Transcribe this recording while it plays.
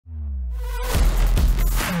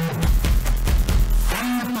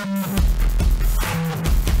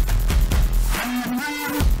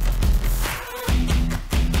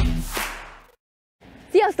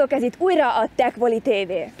Sziasztok, ez itt újra a Teqvoly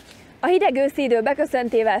TV. A hideg őszi idő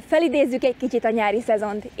beköszöntével felidézzük egy kicsit a nyári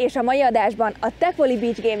szezont, és a mai adásban a Teqvoly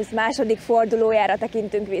Beach Games második fordulójára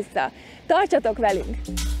tekintünk vissza. Tartsatok velünk!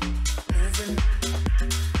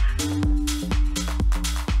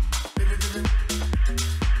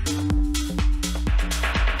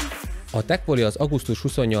 A Teqvoly az augusztus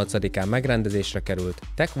 28-án megrendezésre került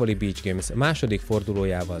Teqvoly Beach Games második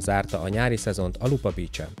fordulójával zárta a nyári szezont a Lupa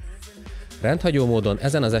Beach-en. Rendhagyó módon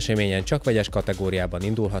ezen az eseményen csak vegyes kategóriában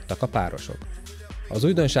indulhattak a párosok. Az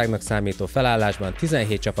újdonságnak számító felállásban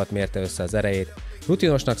 17 csapat mérte össze az erejét,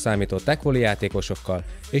 rutinosnak számító Teqvoly játékosokkal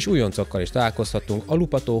és újoncokkal is találkozhattunk a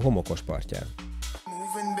Lupa tó homokos partján.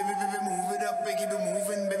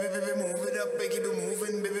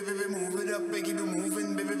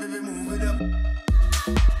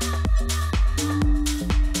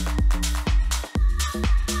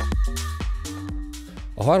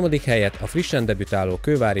 A harmadik helyet a frissen debütáló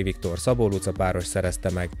Kővári Viktor Szabó Luca páros szerezte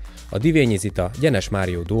meg, a Divényi Zita Gyenes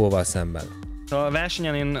Mário duóval szemben. A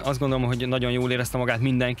versenyen én azt gondolom, hogy nagyon jól érezte magát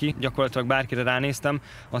mindenki, gyakorlatilag bárkire ránéztem,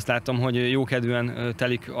 azt láttam, hogy jókedvűen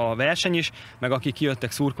telik a verseny is, meg akik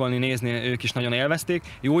kijöttek szurkolni, nézni, ők is nagyon élvezték.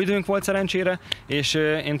 Jó időnk volt szerencsére, és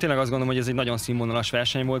én tényleg azt gondolom, hogy ez egy nagyon színvonalas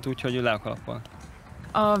verseny volt, úgyhogy le a kalappal.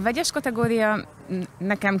 A vegyes kategória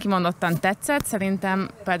nekem kimondottan tetszett, szerintem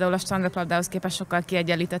például a strandröplabdához képest sokkal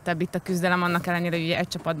kiegyenlítettebb itt a küzdelem, annak ellenére, hogy ugye egy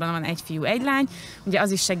csapatban van egy fiú, egy lány, ugye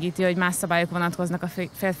az is segíti, hogy más szabályok vonatkoznak a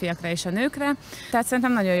férfiakra és a nőkre, tehát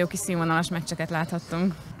szerintem nagyon jó kis színvonalas meccseket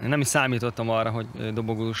láthattunk. Én nem is számítottam arra, hogy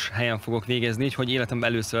dobogós helyen fogok végezni, így hogy életemben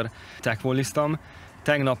először teqvoliztam.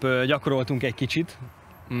 Tegnap gyakoroltunk egy kicsit.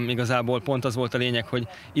 Igazából pont az volt a lényeg, hogy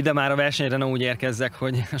ide már a versenyre ne úgy érkezzek,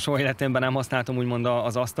 hogy soha életemben nem használtam úgymond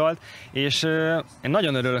az asztalt, és én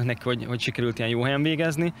nagyon örülök neki, hogy sikerült ilyen jó helyen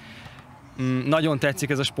végezni. Nagyon tetszik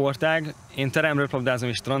ez a sportág, én teremröplabdázom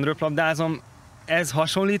és strandröplabdázom, ez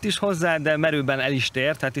hasonlít is hozzá, de merőben el is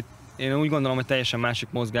tér, tehát itt én úgy gondolom, hogy teljesen másik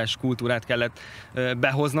mozgás kultúrát kellett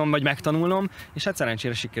behoznom, vagy megtanulnom, és hát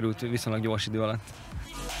szerencsére sikerült viszonylag gyors idő alatt.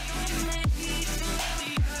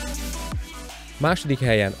 Második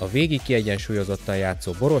helyen a végig kiegyensúlyozottan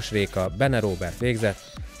játszó Boros Réka, Bene Róbert végzett,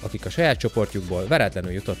 akik a saját csoportjukból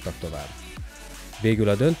veretlenül jutottak tovább. Végül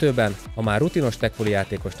a döntőben a már rutinos Teqvoly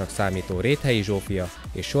játékosnak számító Réthelyi Zsófia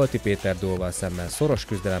és Solti Péter duóval szemben szoros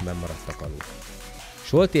küzdelemben maradtak alul.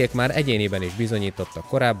 Soltiék már egyéniben is bizonyítottak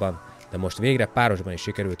korábban, de most végre párosban is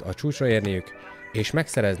sikerült a csúcsra érniük és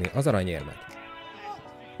megszerezni az aranyérmet.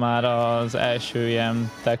 Már az első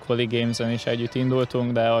ilyen Teqvoly Games-en is együtt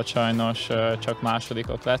indultunk, de ott sajnos csak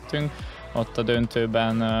másodikok lettünk. Ott a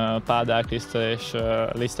döntőben Pádár Kriszta és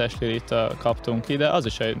Lisztes Lilit kaptunk ide, az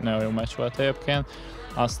is egy nagyon jó meccs volt egyébként.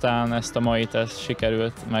 Aztán ezt a mait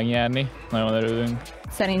sikerült megnyerni, nagyon örülünk.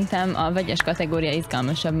 Szerintem a vegyes kategória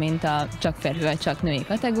izgalmasabb, mint a csak férfi vagy csak női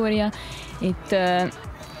kategória. Itt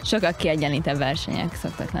sokkal kiegyenlítebb versenyek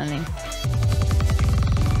szoktak lenni.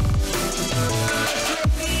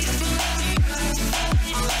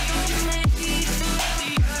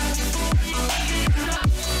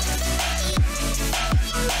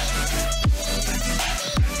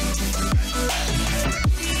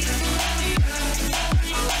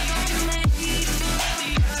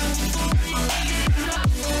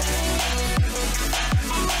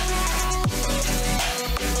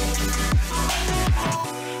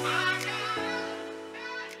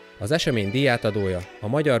 Az esemény díjátadója a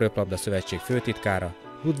Magyar Röplabda Szövetség főtitkára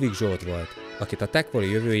Ludwig Zsolt volt, akit a Teqvoly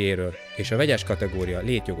jövőjéről és a vegyes kategória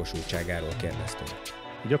létjogosultságáról kérdeztünk.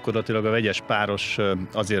 Gyakorlatilag a vegyes páros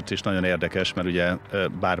azért is nagyon érdekes, mert ugye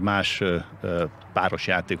bár más páros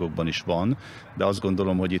játékokban is van, de azt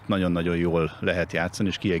gondolom, hogy itt nagyon-nagyon jól lehet játszani,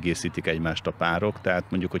 és kiegészítik egymást a párok. Tehát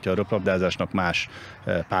mondjuk, hogyha a röplabdázásnak más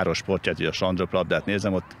páros sportját, vagy a strandröplabdát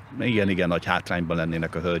nézem, ott igen nagy hátrányban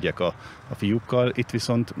lennének a hölgyek a fiúkkal. Itt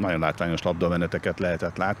viszont nagyon látványos labdameneteket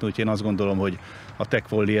lehetett látni, úgyhogy én azt gondolom, hogy a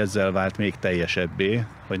Teqvoly ezzel vált még teljesebbé,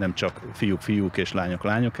 hogy nem csak fiúk és lányok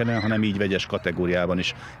ellen, hanem így vegyes kategóriában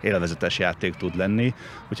is élvezetes játék tud lenni.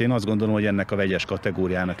 Úgyhogy én azt gondolom, hogy ennek a vegyes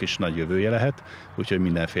kategóriának is nagy jövője lehet, úgyhogy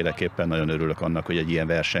mindenféleképpen nagyon örülök annak, hogy egy ilyen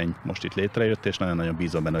verseny most itt létrejött, és nagyon-nagyon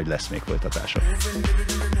bízom benne, hogy lesz még folytatása.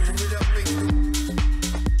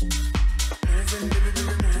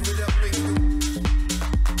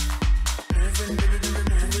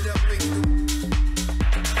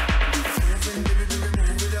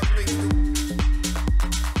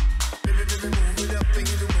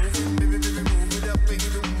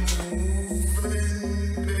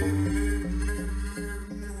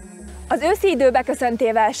 Az őszi idő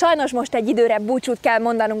beköszöntével sajnos most egy időre búcsút kell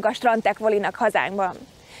mondanunk a strand Teqvolynak hazánkban.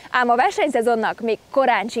 Ám a versenyszezonnak még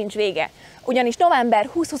korán sincs vége, ugyanis november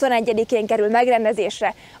 20-21-én kerül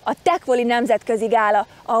megrendezésre a Teqvoly nemzetközi gála,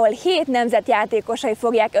 ahol 7 nemzet játékosai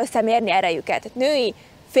fogják összemérni erejüket női,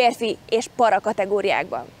 férfi és para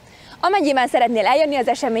kategóriákban. Amennyiben szeretnél eljönni az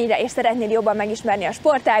eseményre és szeretnél jobban megismerni a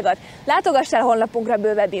sportágat, látogass el honlapunkra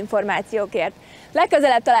bővebb információkért.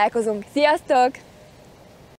 Legközelebb találkozunk, sziasztok!